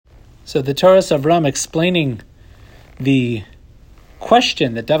So the Torah of Ram explaining the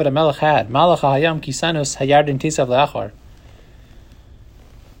question that David HaMelech had, Malach HaHayam Kisanus Hayardin Tisav Le'achor,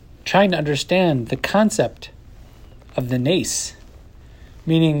 trying to understand the concept of the Nes,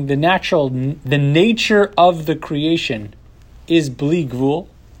 meaning the nature of the creation is Bli Gvul,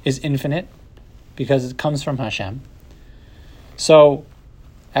 is infinite, because it comes from Hashem. So,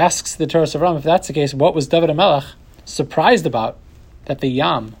 asks the Torah of Ram, if that's the case, what was David HaMelech surprised about that the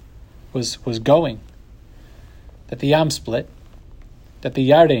Yam was going, that the Yam split, that the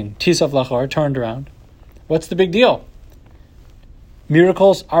Yarden, Tisav Lachor, turned around? What's the big deal?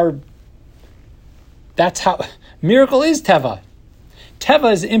 Miracles is Teva.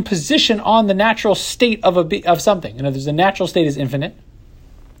 Teva is imposition on the natural state of something. In other words, the natural state is infinite.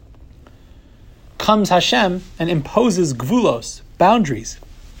 Comes Hashem and imposes gvulos, boundaries,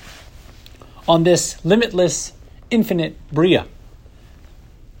 on this limitless, infinite Bria.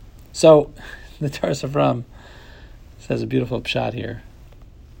 So, the Torah of Ram says a beautiful pshat here.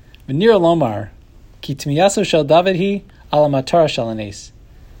 V'nir lomar, ki tmiyaso shel David hi ala matar shel hanes,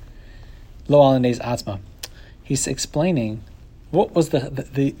 lo ala hanes atzma. He's explaining what was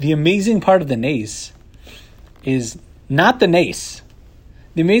the amazing part of the nes is not the nes.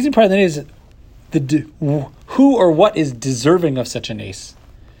 The amazing part of the nes is who or what is deserving of such a nes.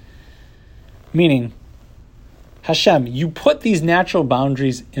 Meaning, Hashem, you put these natural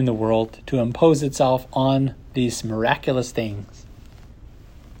boundaries in the world to impose itself on these miraculous things.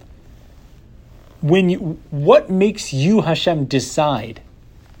 What makes you, Hashem, decide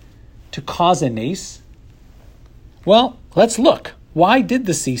to cause a nes? Well, let's look. Why did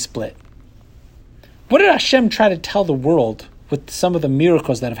the sea split? What did Hashem try to tell the world with some of the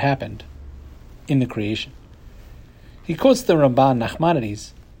miracles that have happened in the creation? He quotes the Ramban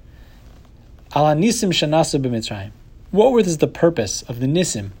Nachmanides, Ala nisim shanasu b'Mitzrayim. What was the purpose of the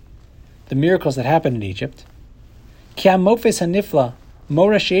nisim, the miracles that happened in Egypt? Ki ha-mofes hanifla,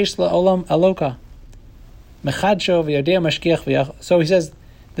 mora sheish la'olam aloka, mechadsho v'yodea mashkiach v'yach. So he says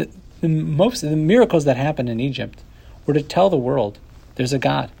that the miracles that happened in Egypt were to tell the world there's a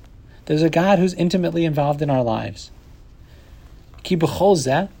God. There's a God who's intimately involved in our lives. Ki b'chol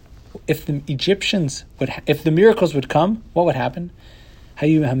zeh, if the miracles would come, what would happen?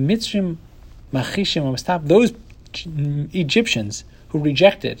 Hayu ha-mitzrim machishim, those Egyptians who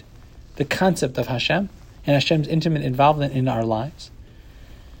rejected the concept of Hashem and Hashem's intimate involvement in our lives,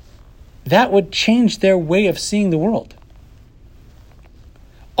 that would change their way of seeing the world.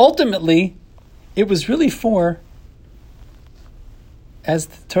 Ultimately, it was really for, as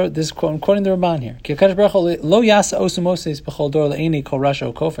this quote, I'm quoting the Ramban here, Lo yasa osu moses b'chol dor le'eni kol rasha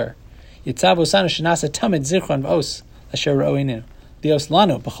o kofer, yitzav osanu shenasa tamid zichron v'os asher ra'oinu. Dios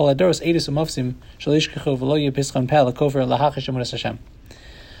lanu b'chol adoros edus umofsim shalishkechu v'lo yipischon peh l'kofer lahachish emunas Hashem.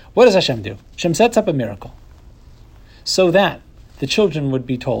 What does Hashem do? Hashem sets up a miracle so that the children would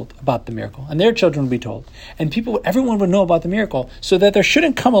be told about the miracle, and their children would be told, and everyone would know about the miracle, so that there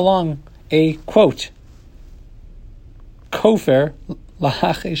shouldn't come along a quote kofer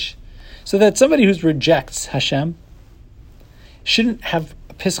lahachish, so that somebody who rejects Hashem shouldn't have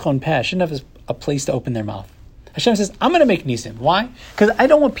a pischon peh, shouldn't have a place to open their mouth. Hashem says, I'm going to make nisim. Why? Because I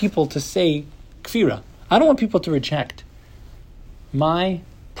don't want people to say kfira. I don't want people to reject my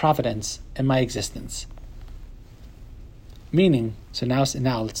providence and my existence. Meaning, so now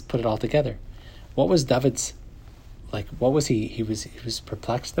let's put it all together. What was David's, what was he was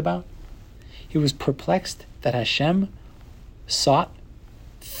perplexed about? He was perplexed that Hashem sought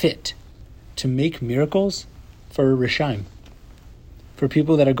fit to make miracles for Reshaim, for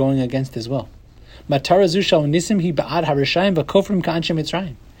people that are going against his will. He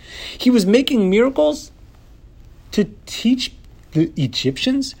was making miracles to teach the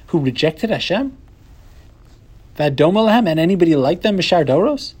Egyptians who rejected Hashem, and anybody like them, Mishar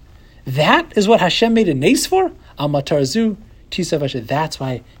Doros. That is what Hashem made a nes for? That's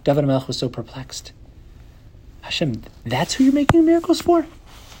why David HaMelech was so perplexed. Hashem, that's who you're making miracles for?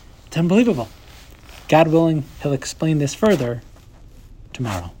 It's unbelievable. God willing, he'll explain this further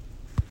tomorrow.